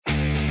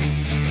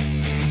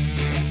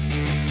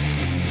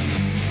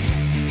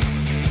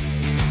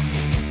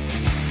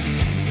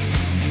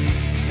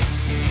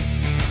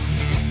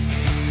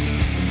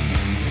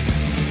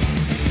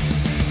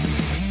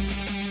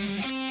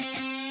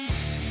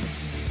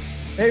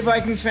Hey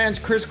Vikings fans,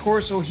 Chris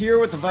Corso here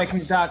with the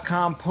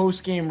Vikings.com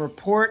post-game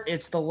report.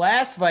 It's the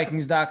last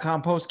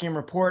Vikings.com post-game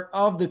report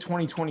of the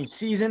 2020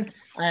 season.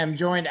 I am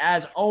joined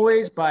as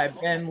always by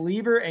Ben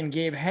Lieber and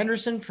Gabe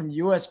Henderson from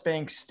US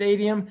Bank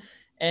Stadium.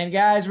 And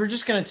guys, we're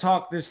just going to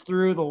talk this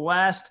through the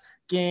last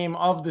game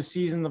of the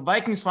season. The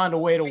Vikings found a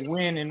way to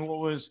win in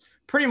what was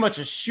pretty much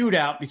a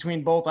shootout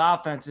between both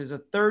offenses, a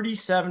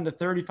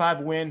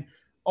 37-35 win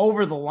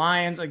over the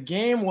Lions, a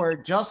game where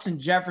Justin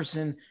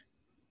Jefferson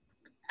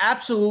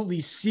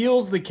absolutely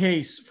seals the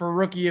case for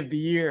Rookie of the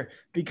Year,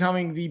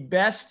 becoming the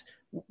best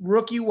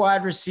rookie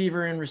wide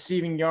receiver in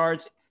receiving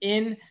yards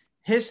in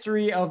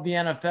history of the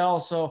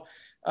NFL. So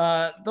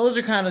those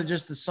are kind of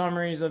just the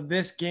summaries of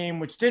this game,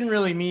 which didn't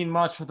really mean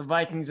much for the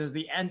Vikings as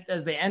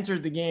they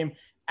entered the game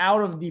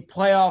out of the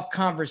playoff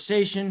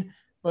conversation.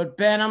 But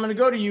Ben, I'm going to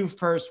go to you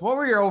first. What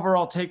were your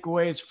overall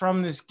takeaways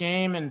from this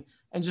game and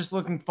just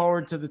looking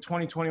forward to the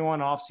 2021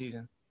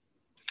 offseason?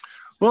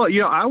 Well,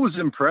 I was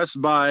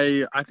impressed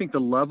by, I think, the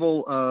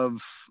level of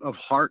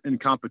heart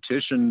and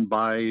competition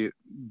by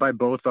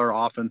both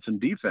our offense and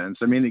defense.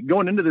 I mean,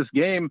 going into this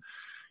game,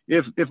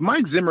 if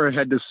Mike Zimmer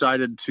had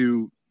decided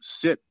to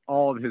sit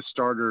all of his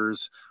starters,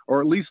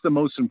 or at least the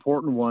most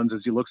important ones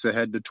as he looks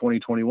ahead to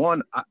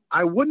 2021,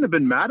 I wouldn't have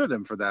been mad at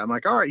him for that. I'm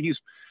like, all right, he's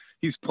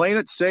playing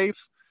it safe.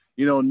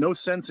 No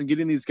sense in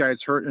getting these guys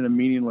hurt in a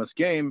meaningless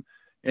game.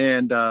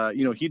 And,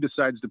 he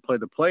decides to play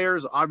the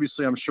players.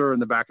 Obviously, I'm sure in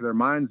the back of their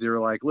minds, they were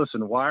like,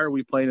 listen, why are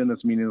we playing in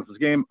this meaningless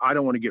game? I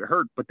don't want to get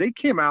hurt. But they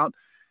came out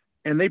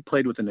and they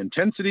played with an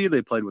intensity.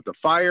 They played with the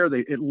fire.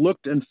 It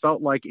looked and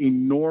felt like a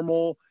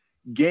normal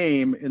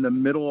game in the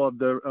middle of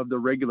the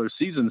regular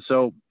season.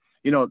 So,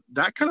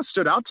 that kind of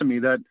stood out to me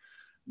that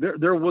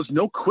there was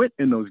no quit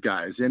in those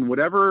guys. And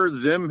whatever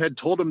Zim had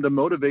told them to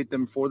motivate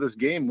them for this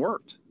game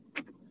worked.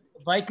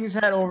 The Vikings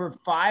had over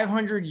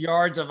 500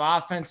 yards of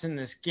offense in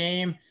this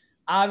game.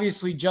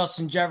 Obviously,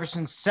 Justin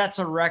Jefferson sets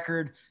a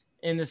record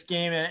in this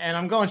game. And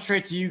I'm going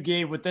straight to you,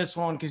 Gabe, with this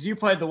one because you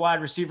played the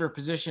wide receiver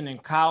position in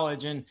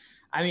college. And,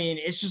 I mean,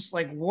 it's just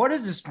like, what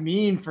does this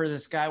mean for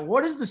this guy?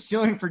 What is the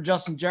ceiling for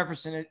Justin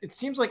Jefferson? It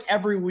seems like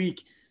every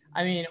week,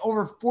 I mean,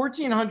 over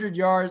 1,400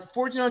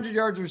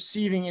 yards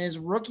receiving in his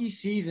rookie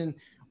season,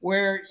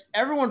 where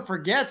everyone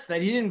forgets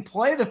that he didn't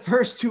play the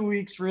first 2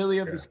 weeks really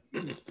of the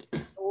season.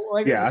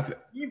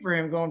 For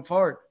him going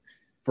forward.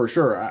 For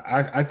sure.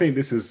 I think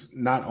this is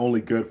not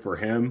only good for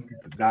him,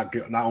 not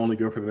only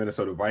good for the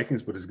Minnesota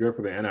Vikings, but it's good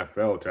for the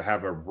NFL to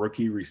have a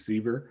rookie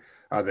receiver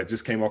that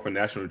just came off a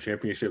national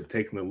championship,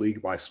 taking the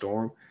league by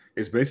storm.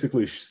 It's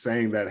basically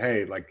saying that,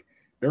 hey, like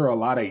there are a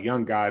lot of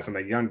young guys and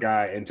a young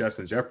guy in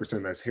Justin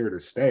Jefferson that's here to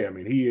stay. I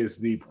mean, he is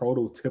the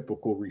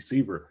prototypical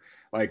receiver.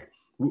 Like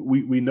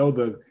we know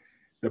the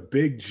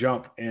big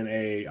jump in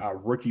a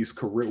rookie's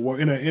career, well,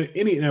 in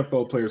any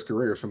NFL player's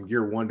career is from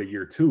year one to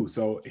year two.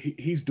 So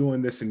he's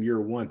doing this in year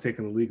one,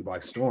 taking the league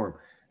by storm.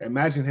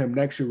 Imagine him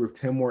next year with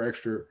 10 more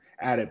extra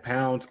added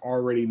pounds,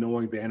 already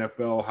knowing the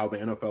NFL, how the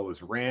NFL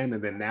is ran.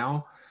 And then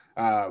now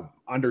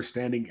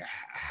understanding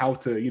how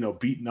to,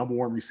 beat number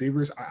one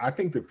receivers. I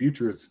think the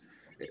future is,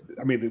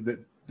 I mean,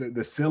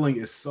 the ceiling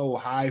is so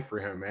high for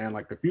him, man.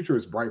 Like the future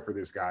is bright for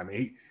this guy. I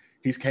mean,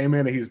 he's came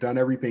in and he's done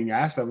everything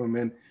asked of him.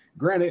 And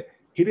granted,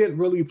 he didn't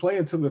really play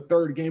until the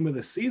third game of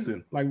the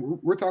season. Like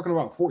we're talking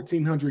about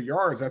 1,400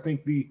 yards. I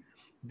think the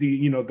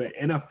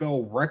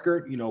NFL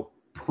record,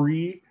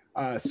 pre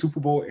Super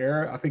Bowl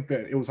era, I think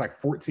that it was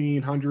like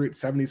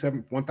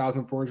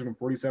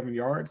 1,447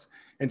 yards.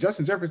 And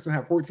Justin Jefferson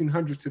had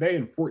 1,400 today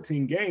in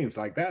 14 games.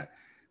 Like that,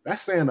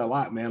 that's saying a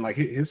lot, man. Like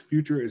his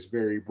future is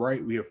very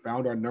bright. We have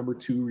found our number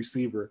two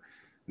receiver.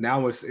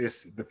 Now it's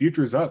the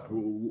future is up.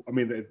 I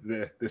mean,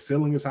 the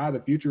ceiling is high. The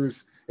future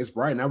is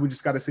bright. Now we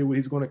just got to see what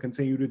he's going to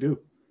continue to do.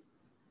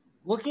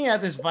 Looking at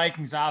this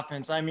Vikings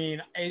offense, I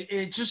mean,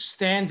 it just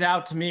stands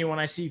out to me when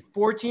I see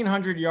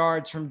 1,400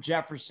 yards from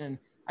Jefferson.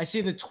 I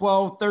see the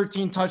 12,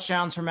 13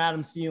 touchdowns from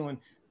Adam Thielen,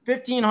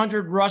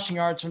 1,500 rushing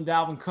yards from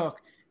Dalvin Cook,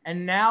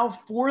 and now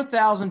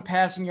 4,000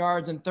 passing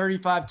yards and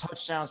 35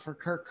 touchdowns for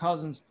Kirk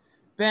Cousins.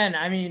 Ben,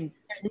 I mean,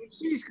 you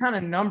see these kind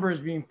of numbers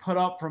being put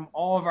up from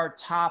all of our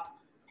top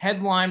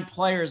headline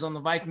players on the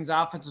Vikings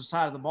offensive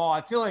side of the ball.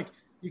 I feel like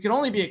you can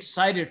only be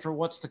excited for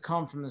what's to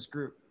come from this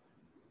group.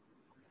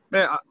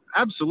 Man,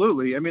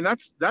 absolutely. I mean,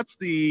 that's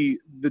the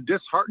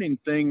disheartening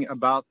thing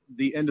about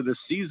the end of the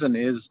season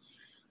is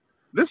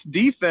this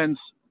defense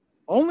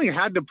only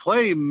had to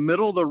play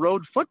middle of the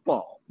road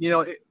football.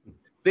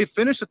 They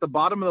finished at the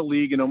bottom of the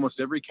league in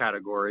almost every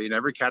category, in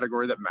every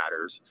category that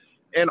matters.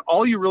 And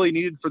all you really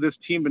needed for this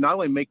team to not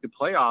only make the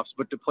playoffs,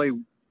 but to play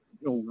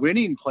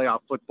winning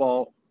playoff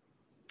football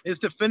is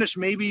to finish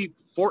maybe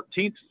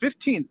 14th,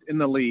 15th in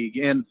the league.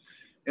 And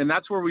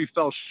that's where we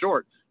fell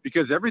short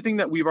because everything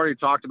that we've already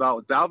talked about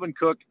with Dalvin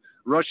Cook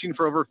rushing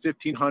for over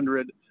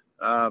 1,500,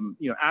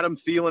 Adam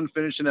Thielen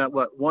finishing at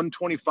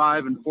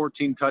 125 and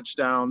 14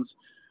 touchdowns.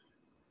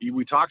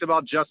 We talked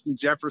about Justin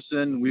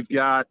Jefferson. We've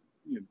got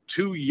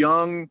two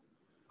young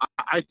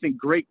I think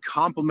great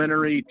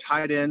complementary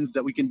tight ends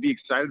that we can be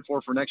excited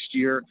for next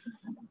year.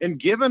 And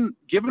given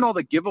all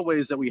the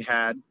giveaways that we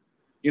had,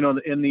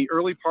 in the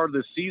early part of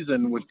the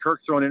season with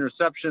Kirk throwing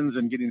interceptions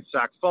and getting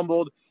sacked,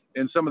 fumbled,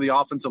 and some of the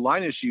offensive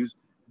line issues,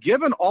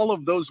 given all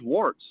of those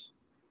warts,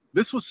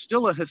 this was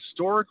still a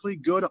historically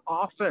good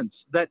offense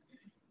that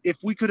if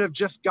we could have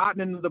just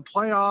gotten into the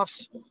playoffs,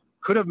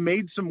 could have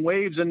made some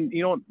waves and,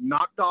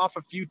 knocked off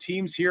a few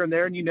teams here and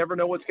there, and you never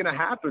know what's going to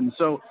happen.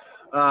 So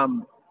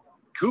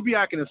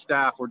Kubiak and his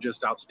staff were just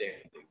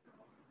outstanding.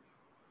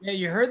 Yeah,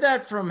 you heard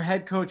that from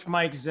head coach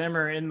Mike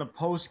Zimmer in the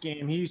post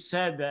game. He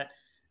said that,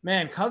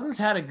 man, Cousins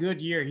had a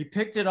good year. He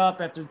picked it up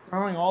after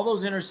throwing all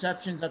those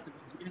interceptions at the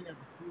beginning of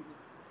the season.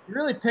 He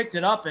really picked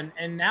it up,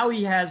 and now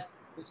he has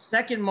the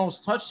second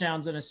most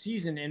touchdowns in a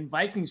season in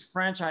Vikings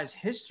franchise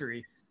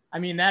history. I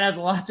mean, that has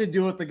a lot to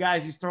do with the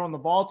guys he's throwing the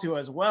ball to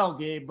as well,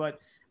 Gabe. But,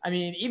 I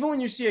mean, even when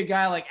you see a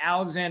guy like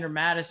Alexander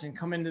Mattison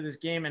come into this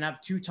game and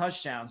have 2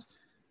 touchdowns,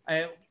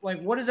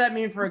 what does that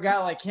mean for a guy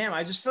like him?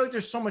 I just feel like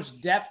there's so much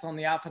depth on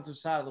the offensive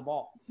side of the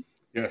ball.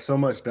 Yeah, so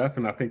much depth,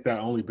 and I think that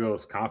only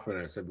builds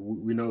confidence.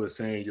 We know the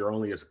saying, you're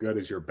only as good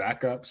as your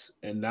backups,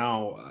 and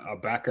now a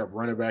backup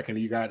running back, and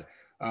you got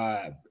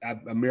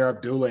Amir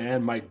Abdullah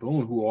and Mike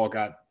Boone, who all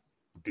got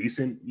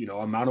decent,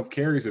 amount of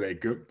carries today,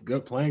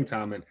 good playing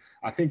time, and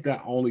I think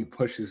that only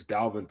pushes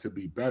Dalvin to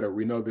be better.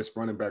 We know this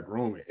running back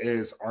room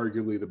is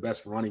arguably the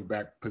best running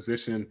back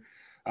position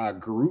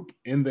group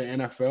in the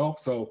NFL.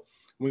 So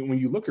when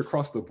you look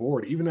across the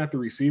board, even at the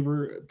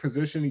receiver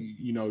position,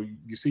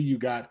 you see you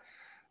got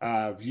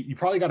you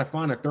probably got to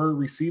find a third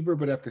receiver,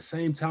 but at the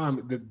same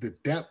time, the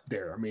depth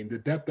there. I mean, the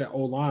depth at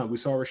O-line. We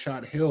saw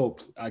Rashad Hill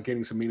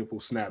getting some meaningful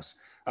snaps.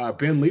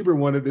 Ben Lieber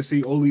wanted to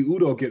see Oli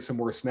Udoh get some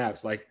more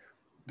snaps. Like,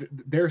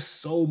 there's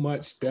so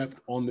much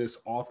depth on this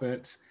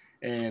offense,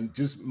 and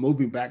just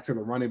moving back to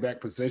the running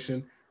back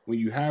position, when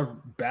you have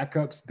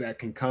backups that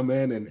can come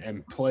in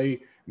and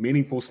play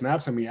meaningful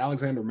snaps. I mean,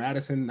 Alexander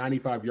Mattison,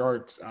 95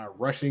 yards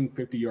rushing,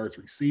 50 yards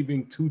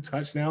receiving, 2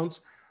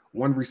 touchdowns,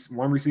 one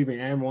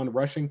receiving and 1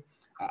 rushing.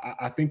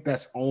 I think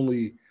that's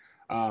only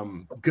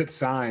good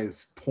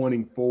signs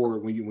pointing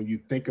forward when you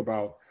think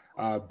about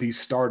these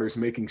starters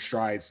making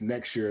strides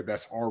next year.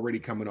 That's already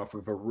coming off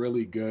of a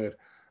really good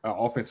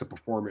offensive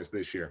performance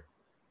this year.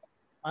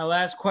 My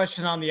last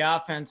question on the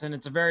offense, and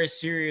it's a very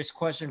serious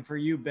question for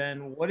you,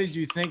 Ben. What did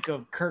you think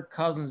of Kirk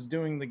Cousins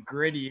doing the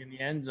gritty in the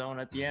end zone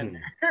at the end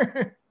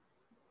there?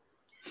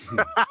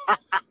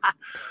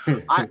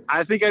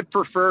 I think I'd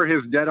prefer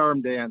his dead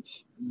arm dance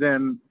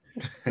than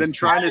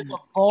trying that is a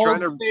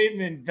bold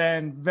statement,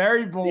 Ben.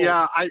 Very bold.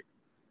 Yeah,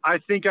 I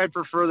think I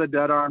prefer the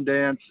dead arm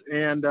dance.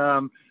 And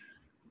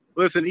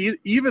listen,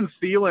 even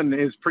Thielen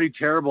is pretty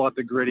terrible at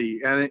the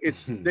gritty, and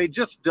they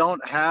just don't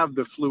have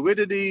the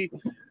fluidity.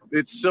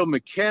 It's so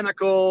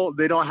mechanical.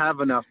 They don't have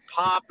enough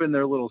pop in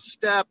their little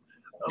step.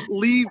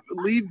 Leave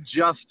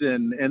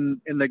Justin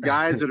and the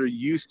guys that are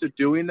used to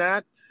doing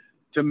that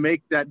to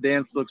make that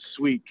dance look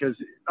sweet. Because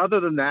other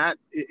than that,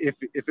 if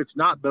it's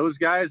not those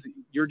guys,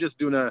 you're just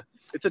doing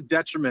it's a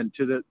detriment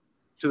to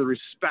the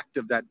respect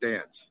of that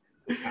dance.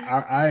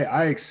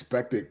 I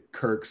expected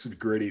Kirk's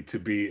gritty to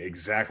be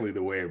exactly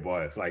the way it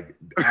was. Like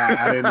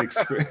I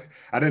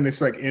didn't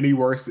expect any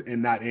worse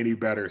and not any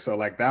better. So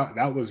like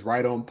that was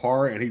right on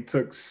par. And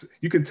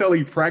you can tell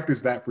he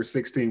practiced that for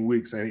 16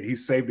 weeks and he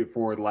saved it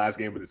for the last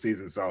game of the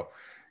season. So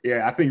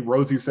yeah, I think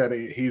Rosie said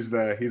he's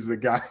the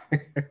guy.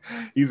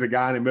 He's the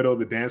guy in the middle of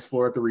the dance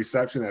floor at the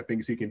reception that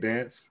thinks he can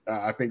dance.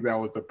 I think that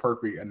was the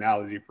perfect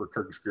analogy for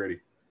Kirk's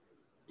gritty.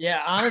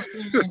 Yeah,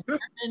 honestly,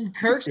 in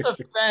Kirk's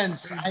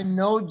defense, I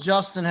know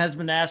Justin has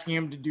been asking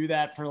him to do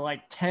that for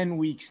like 10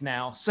 weeks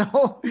now.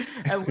 So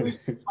at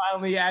least he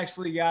finally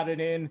actually got it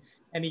in,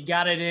 and he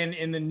got it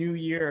in the new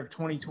year of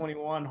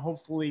 2021.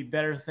 Hopefully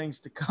better things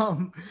to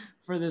come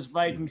for this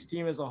Vikings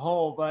team as a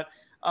whole. But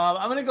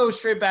I'm going to go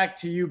straight back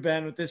to you,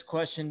 Ben, with this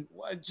question.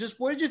 Just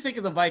what did you think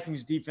of the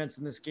Vikings defense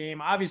in this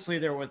game? Obviously,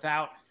 they're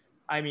without –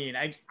 I mean,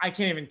 I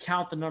can't even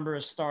count the number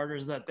of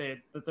starters that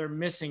they're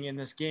missing in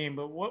this game.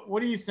 But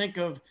what do you think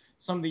of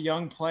some of the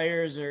young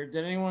players, or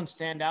did anyone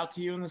stand out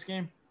to you in this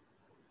game?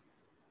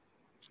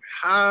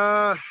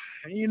 Not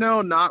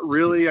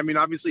really. I mean,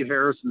 obviously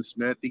Harrison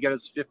Smith, he got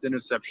his 5th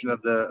interception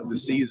of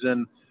the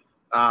season.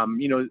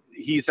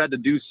 He's had to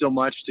do so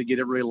much to get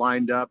everybody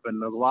lined up,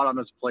 and there's a lot on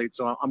his plate.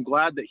 So I'm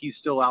glad that he's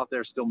still out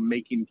there, still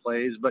making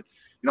plays. But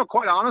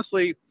quite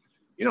honestly,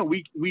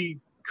 we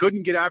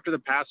couldn't get after the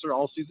passer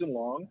all season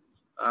long.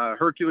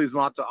 Hercules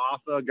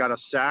Mataafa got a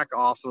sack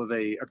off of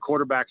a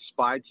quarterback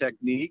spy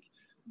technique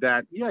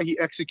that, he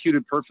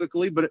executed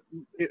perfectly, but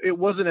it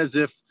wasn't as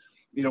if,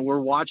 we're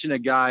watching a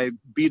guy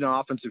beat an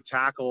offensive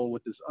tackle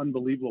with this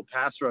unbelievable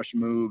pass rush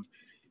move.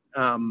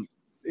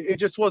 It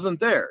just wasn't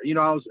there.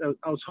 I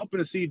was hoping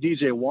to see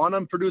DJ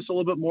Wanham produce a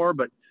little bit more,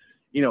 but,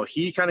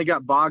 he kind of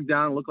got bogged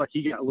down. It looked like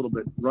he got a little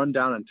bit run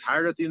down and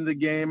tired at the end of the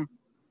game.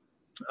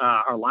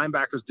 Our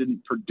linebackers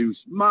didn't produce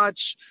much.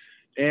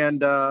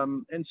 And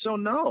so,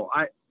 no,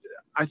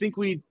 I think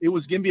it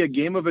was going to be a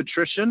game of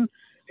attrition,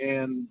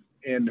 and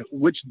and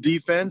which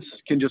defense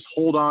can just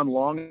hold on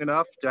long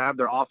enough to have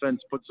their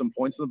offense put some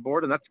points on the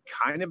board. And that's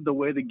kind of the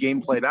way the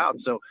game played out.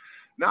 So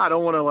no, I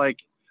don't want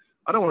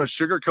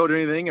to sugarcoat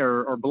anything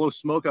or blow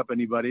smoke up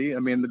anybody. I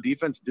mean, the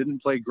defense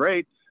didn't play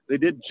great. They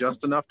did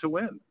just enough to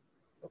win.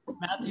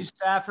 Matthew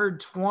Stafford,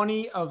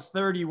 20 of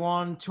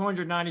 31,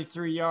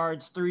 293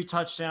 yards, 3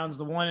 touchdowns,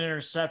 the 1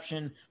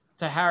 interception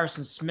to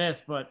Harrison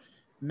Smith. But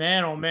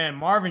man, oh man,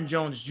 Marvin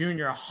Jones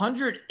Jr.,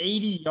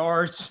 180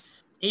 yards,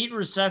 8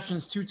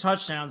 receptions, 2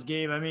 touchdowns,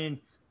 Gabe. I mean,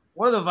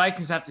 what do the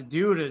Vikings have to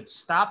do to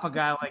stop a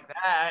guy like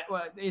that?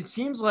 Well, it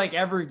seems like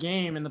every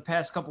game in the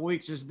past couple of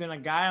weeks, there's been a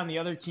guy on the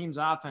other team's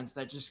offense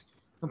that just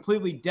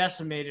completely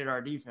decimated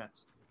our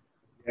defense.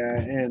 Yeah,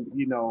 and,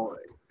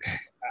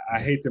 I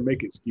hate to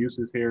make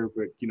excuses here,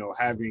 but,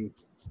 having,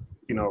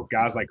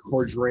 guys like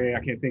Cordray,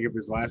 I can't think of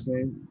his last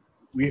name.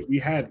 We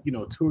had,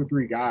 2 or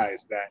 3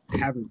 guys that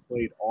haven't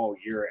played all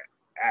year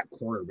at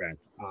cornerback.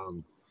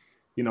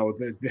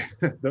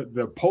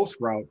 The post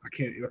route, I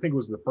think it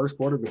was the first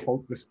quarter,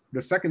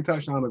 the second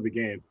touchdown of the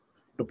game,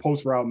 the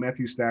post route,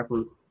 Matthew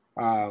Stafford,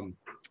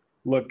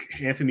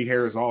 Anthony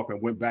Harris off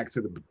and went back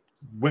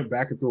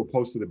and threw a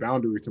post to the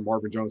boundary to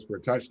Marvin Jones for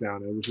a touchdown.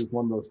 And it was just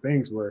one of those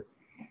things where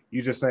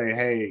you just say,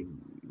 hey,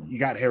 you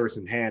got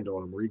Harrison Hand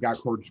on him, or you got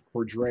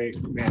Cordray.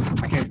 Man,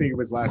 I can't think of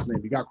his last name.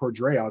 You got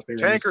Cordray out there.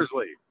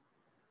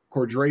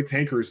 Cordray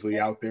Tankersley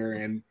out there.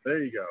 And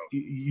there you go.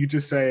 You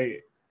just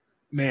say,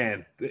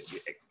 man,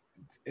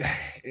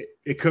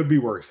 it could be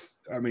worse.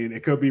 I mean,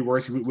 it could be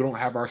worse. We don't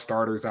have our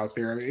starters out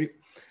there.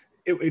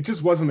 It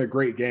just wasn't a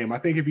great game. I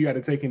think if you had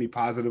to take any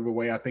positive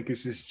away, I think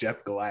it's just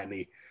Jeff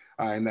Gladney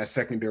in that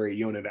secondary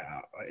unit,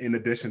 in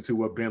addition to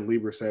what Ben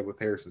Lieber said with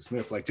Harrison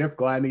Smith. Like Jeff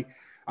Gladney,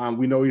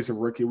 we know he's a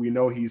rookie. We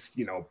know he's,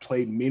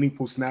 played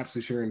meaningful snaps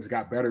this year and has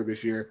got better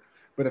this year.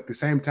 But at the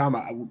same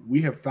time,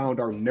 we have found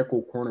our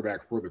nickel cornerback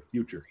for the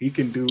future. He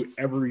can do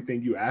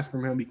everything you ask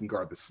from him. He can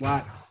guard the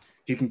slot.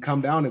 He can come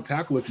down and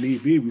tackle if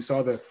need be. We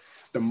saw the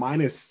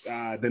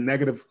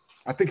negative.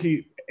 I think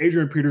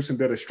Adrian Peterson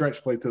did a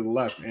stretch play to the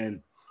left,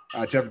 and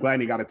Jeff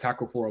Gladney got a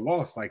tackle for a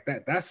loss like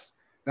that. That's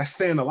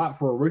saying a lot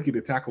for a rookie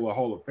to tackle a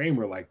Hall of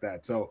Famer like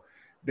that. So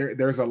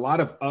there's a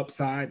lot of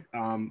upside.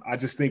 I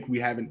just think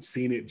we haven't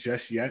seen it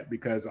just yet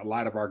because a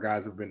lot of our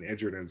guys have been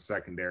injured in the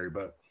secondary.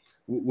 But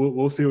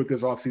we'll see what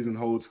this offseason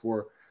holds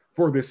for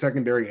this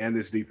secondary and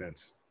this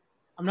defense.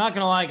 I'm not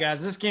going to lie,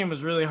 guys. This game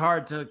was really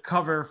hard to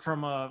cover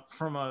from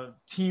a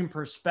team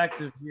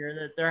perspective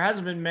here. There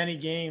hasn't been many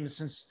games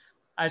since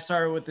I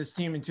started with this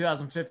team in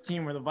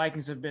 2015 where the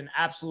Vikings have been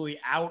absolutely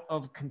out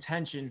of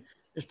contention.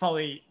 There's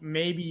probably,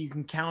 maybe you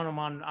can count them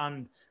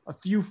on a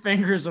few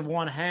fingers of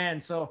one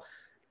hand. So,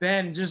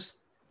 Ben, just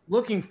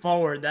looking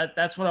forward,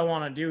 that's what I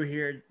want to do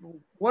here.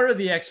 What are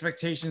the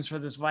expectations for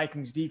this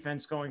Vikings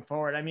defense going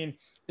forward? I mean,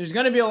 there's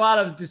going to be a lot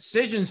of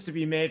decisions to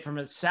be made from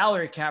a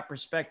salary cap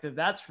perspective,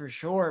 that's for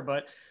sure.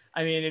 But,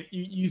 I mean, if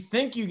you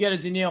think you get a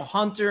Danielle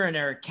Hunter and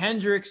Eric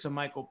Kendricks and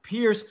Michael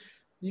Pierce,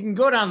 you can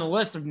go down the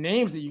list of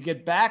names that you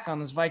get back on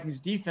this Vikings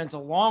defense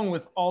along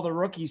with all the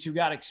rookies who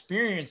got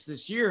experience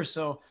this year.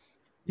 So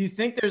do you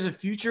think there's a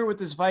future with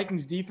this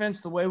Vikings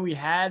defense the way we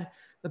had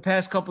the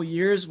past couple of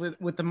years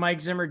with the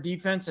Mike Zimmer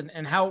defense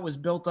and how it was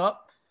built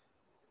up?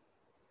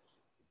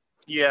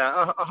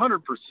 Yeah,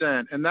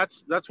 100%. And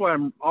that's why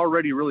I'm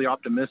already really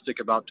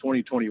optimistic about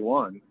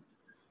 2021,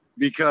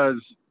 because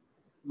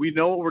we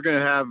know what we're going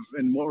to have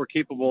and what we're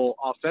capable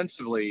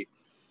offensively.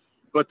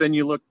 But then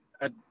you look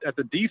at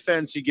the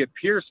defense, you get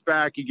Pierce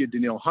back, you get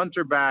Danielle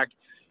Hunter back.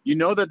 You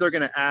know that they're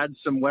going to add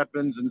some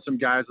weapons and some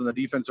guys on the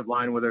defensive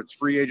line, whether it's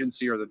free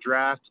agency or the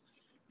draft.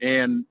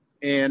 And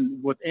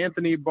with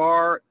Anthony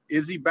Barr,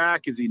 is he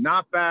back? Is he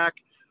not back?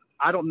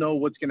 I don't know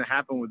what's going to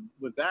happen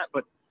with that,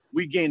 but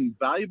we gained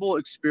valuable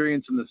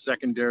experience in the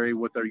secondary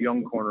with our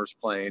young corners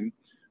playing.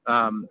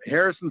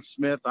 Harrison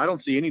Smith, I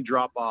don't see any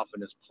drop off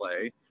in his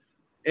play.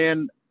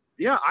 And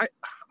yeah,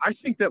 I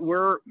think that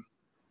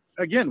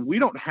we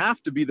don't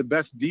have to be the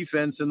best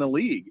defense in the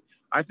league.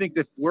 I think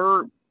that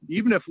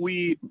even if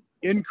we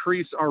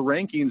increase our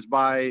rankings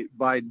by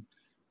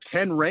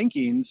 10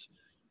 rankings,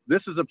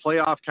 this is a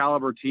playoff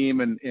caliber team,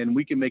 and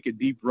we can make a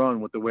deep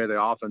run with the way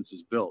the offense is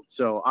built.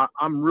 So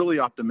I'm really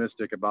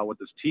optimistic about what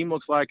this team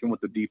looks like and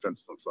what the defense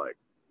looks like.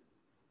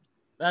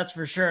 That's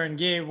for sure. And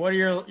Gabe, what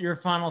are your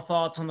final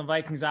thoughts on the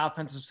Vikings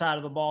offensive side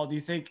of the ball? Do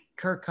you think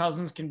Kirk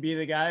Cousins can be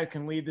the guy who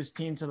can lead this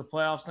team to the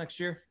playoffs next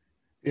year?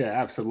 Yeah,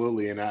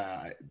 absolutely. And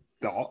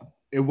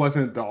it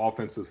wasn't the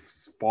offensive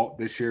fault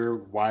this year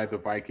why the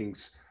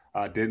Vikings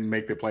didn't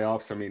make the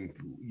playoffs. I mean,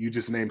 you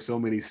just named so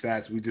many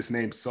stats. We just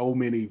named so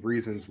many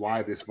reasons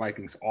why this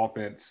Vikings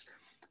offense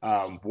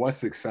was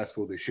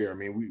successful this year. I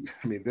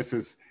mean, this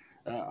is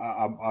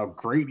a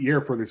great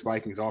year for this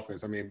Vikings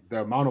offense. I mean,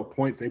 the amount of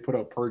points they put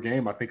up per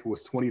game, I think it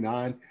was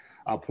 29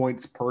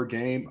 points per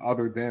game,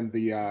 other than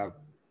the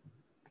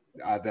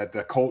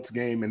Colts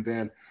game, and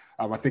then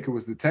I think it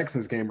was the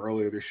Texans game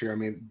earlier this year. I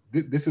mean,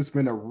 this has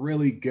been a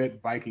really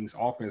good Vikings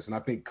offense, and I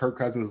think Kirk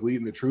Cousins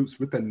leading the troops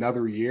with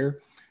another year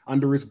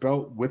under his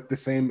belt with the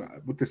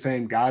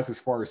same guys as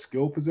far as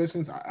skill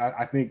positions.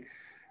 I think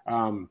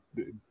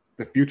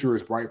the future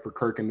is bright for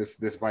Kirk and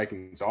this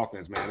Vikings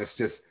offense, man. It's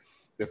just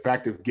the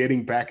fact of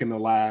getting back in the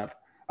lab,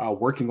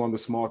 working on the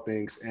small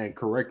things and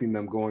correcting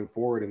them going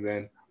forward, and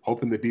then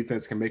hoping the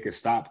defense can make a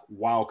stop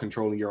while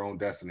controlling your own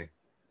destiny.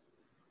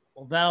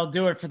 Well, that'll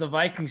do it for the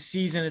Vikings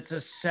season. It's a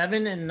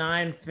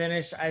 7-9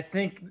 finish. I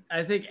think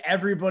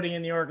everybody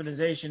in the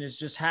organization is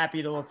just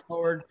happy to look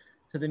forward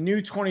to the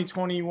new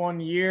 2021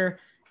 year.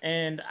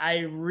 And I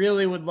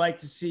really would like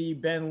to see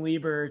Ben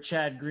Lieber or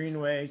Chad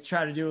Greenway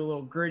try to do a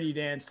little gritty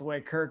dance the way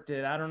Kirk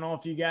did. I don't know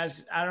if you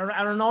guys, I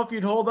don't know if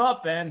you'd hold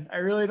up, Ben. I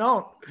really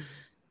don't.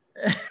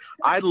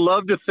 I'd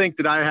love to think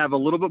that I have a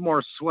little bit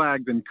more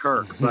swag than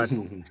Kirk, but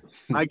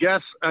I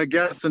guess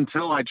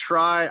until I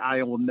try,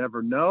 I will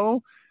never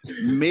know.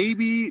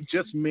 Maybe,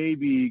 just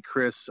maybe,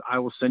 Chris, I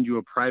will send you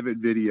a private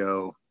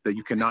video that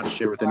you cannot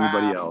share with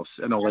anybody else,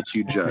 and I'll let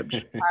you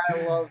judge.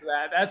 I love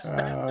that. That's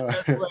the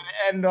best way to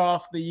end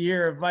off the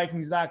year of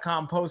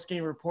Vikings.com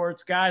post-game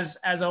reports. Guys,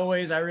 as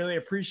always, I really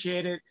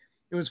appreciate it.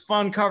 It was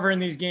fun covering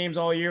these games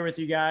all year with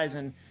you guys,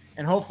 and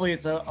hopefully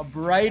it's a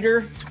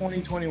brighter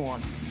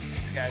 2021.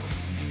 Thanks, guys.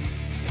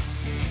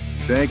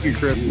 Thank you,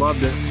 Chris.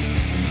 Loved it.